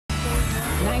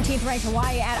19th ranked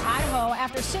Hawaii at Idaho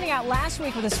after sitting out last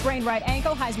week with a sprained right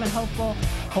ankle. Heisman hopeful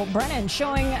Colt Brennan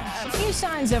showing a few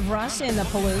signs of rust in the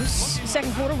Palouse.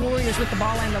 Second quarter, Warriors with the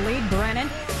ball and the lead. Brennan,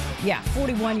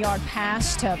 41-yard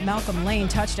pass to Malcolm Lane,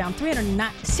 touchdown.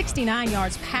 369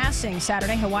 yards passing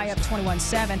Saturday. Hawaii up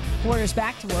 21-7. Warriors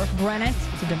back to work. Brennan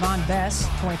to Devon Bess,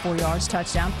 24 yards,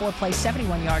 touchdown. 4-play,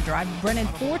 71-yard drive. Brennan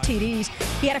 4 TDs.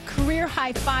 He had a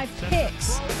career-high 5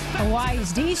 picks.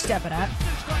 Hawaii's D stepping up.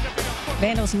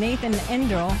 Vandals' Nathan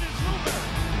Endrell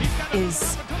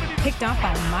is picked off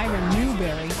by Myron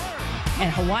Newberry.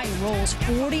 And Hawaii rolls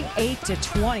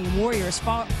 48-20. Warriors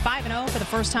 5-0 for the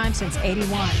first time since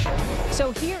 '81.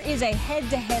 So here is a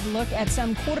head-to-head look at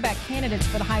some quarterback candidates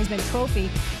for the Heisman Trophy.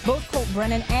 Both Colt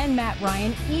Brennan and Matt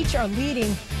Ryan each are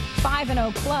leading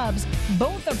 5-0 clubs.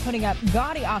 Both are putting up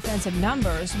gaudy offensive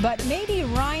numbers, but maybe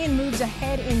Ryan moves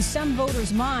ahead in some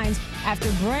voters' minds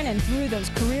after Brennan threw those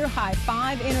career-high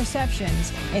 5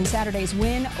 interceptions in Saturday's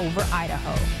win over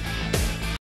Idaho.